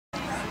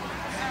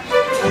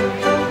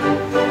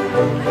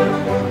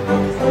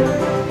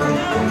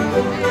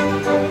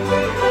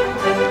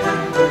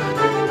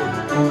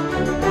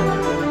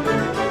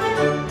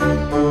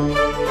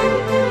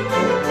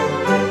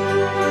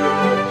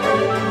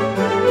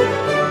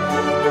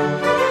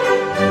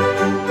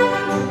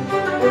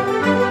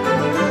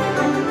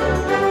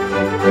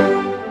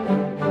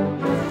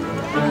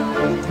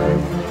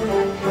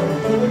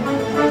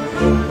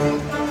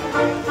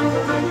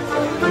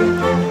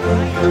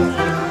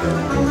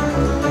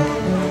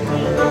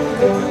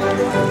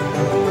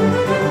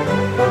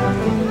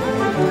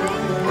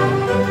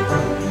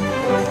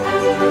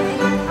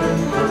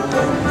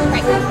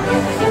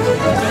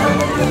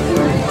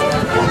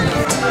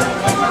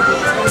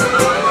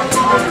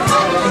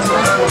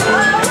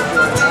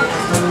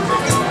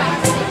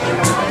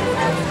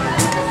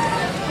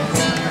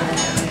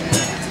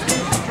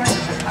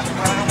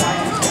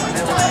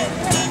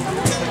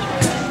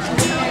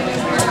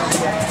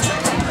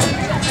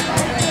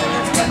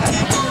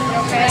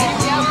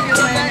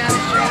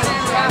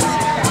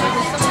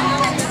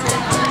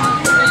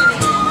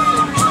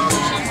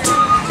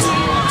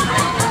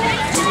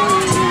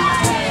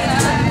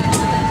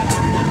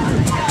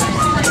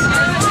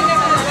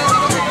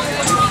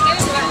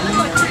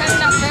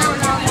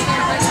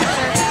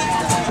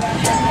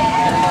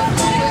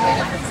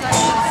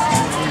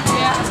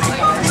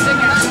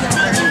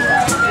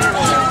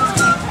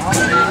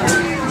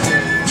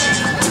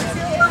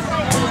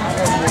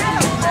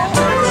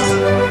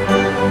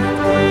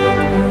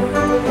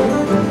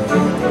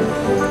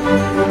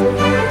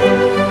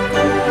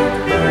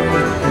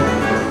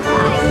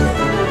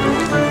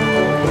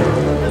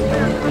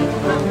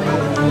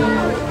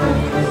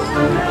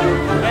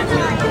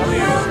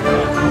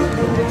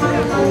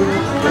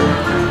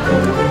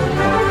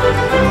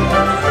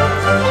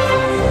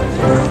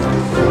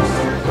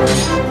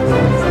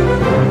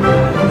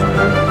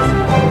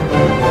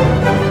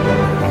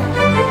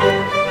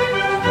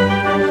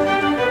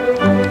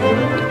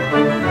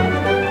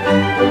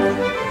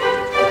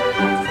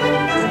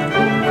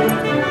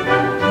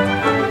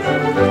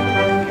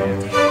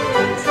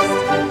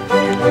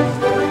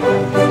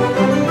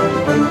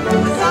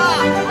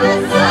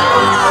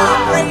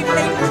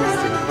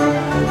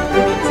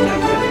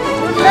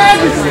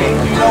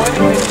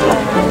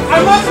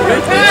I must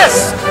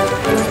protest!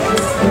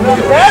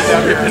 The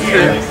desert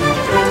here.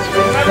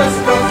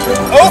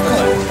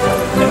 Oakland,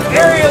 an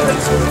area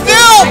that's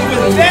filled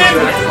with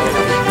damage.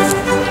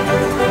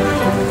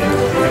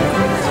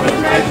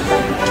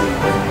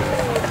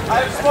 I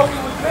have spoken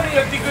with many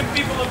of the good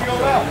people of your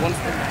realm,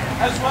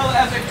 as well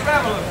as a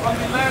traveler from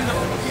the land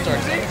of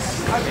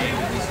I believe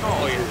it is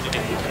called.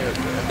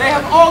 They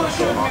have all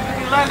assured me that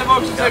the land of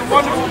Oaks is a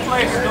wonderful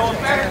place, though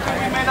apparently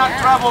we may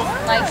not travel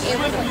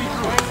swiftly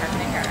through it.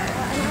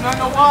 I do not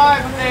know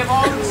why, but they have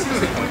all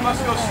insisted we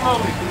must go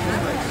slowly through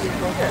this place.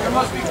 There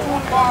must be cool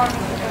farms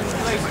and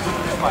places of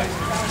this place.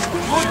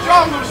 Good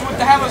joggers would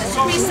have us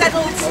go. We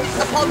settled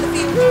upon the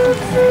field.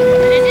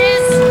 It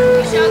is.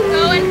 We shall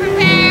go and prepare.